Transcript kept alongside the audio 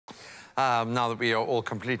Now that we are all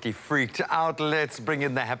completely freaked out, let's bring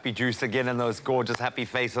in the happy juice again and those gorgeous happy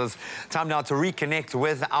faces. Time now to reconnect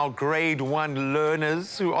with our grade 1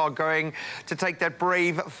 learners who are going to take that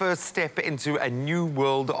brave first step into a new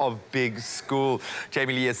world of big school.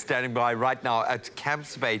 Jamie Lee is standing by right now at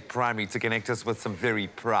Camps Bay Primary to connect us with some very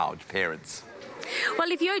proud parents.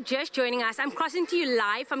 Well, if you're just joining us, I'm crossing to you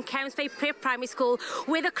live from Camps Bay Preparatory School,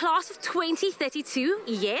 where the class of 2032,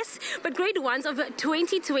 yes, but grade 1s of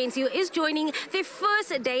 2020 is joining their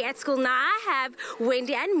first day at school. Now, I have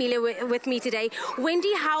Wendy and Mila with me today.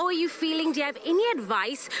 Wendy, how are you feeling? Do you have any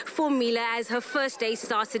advice for Mila as her first day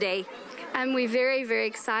starts today? We're very, very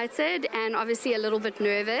excited and obviously a little bit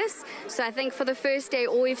nervous. So I think for the first day,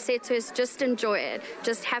 all we've said to her is just enjoy it.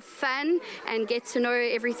 Just have fun and get to know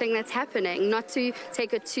everything that's happening, not to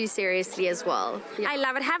take it too seriously as well. Yeah. I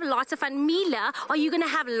love it. Have lots of fun. Mila, are you going to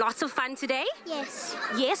have lots of fun today? Yes.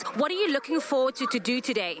 Yes? What are you looking forward to do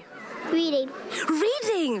today? Reading.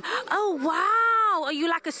 Reading? Oh, wow. Are you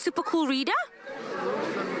like a super cool reader?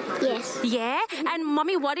 Yes. Yeah? And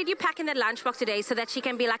Mommy, what did you pack in that lunchbox today so that she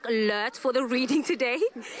can be like alert for the reading today?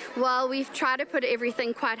 Well, we've tried to put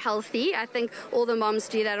everything quite healthy. I think all the moms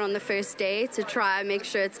do that on the first day to try and make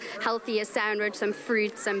sure it's healthy, a sandwich, some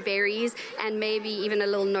fruit, some berries, and maybe even a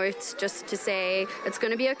little note just to say it's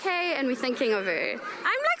going to be okay and we're thinking of her.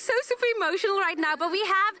 I'm like so super emotional right now, but we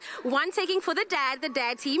have one taking for the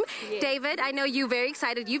dad team. Yes. David, I know you're very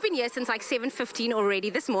excited. You've been here since like 7:15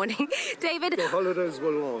 already this morning. David. The holidays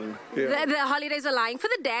were long. Yeah. The holidays are lying. For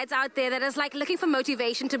the dads out there that is like looking for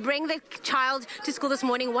motivation to bring their child to school this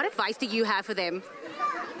morning, what advice do you have for them?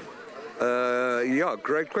 Yeah,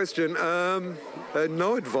 great question.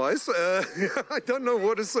 No advice. I don't know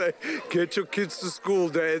what to say. Get your kids to school,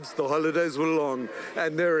 dads. The holidays were long,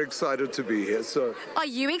 and they're excited to be here. So, are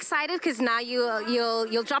you excited? Because now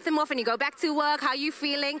you'll drop them off and you go back to work. How are you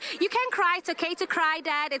feeling? You can cry. It's okay to cry,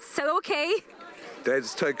 Dad. It's so okay.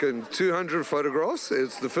 Dad's taken 200 photographs.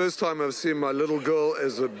 It's the first time I've seen my little girl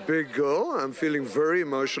as a big girl. I'm feeling very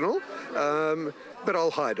emotional. But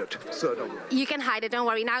I'll hide it, so don't worry. You can hide it, don't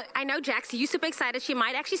worry. Now, I know Jax, you're super excited. She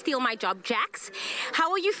might actually steal my job. Jax,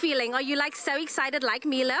 how are you feeling? Are you like so excited like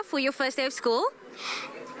Mila for your first day of school?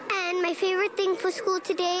 And my favorite thing for school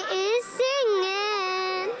today is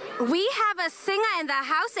singing. We have a singer in the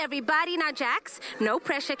house, everybody. Now, Jax, no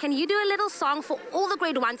pressure. Can you do a little song for all the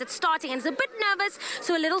grade 1s? It's starting and it's a bit nervous,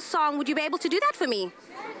 so a little song. Would you be able to do that for me?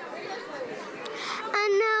 I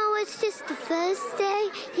know it's just the first day,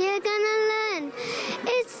 you're gonna learn.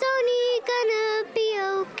 It's only gonna be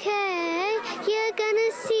okay. You're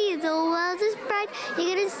gonna see the world is bright.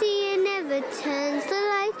 You're gonna see it never turns the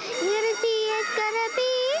light. You're gonna see it's gonna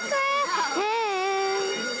be great.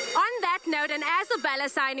 On that note, and as the bell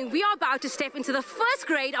is signing, we are about to step into the first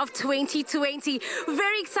grade of 2020.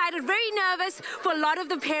 Very excited, very nervous for a lot of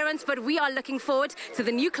the parents, but we are looking forward to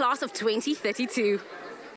the new class of 2032.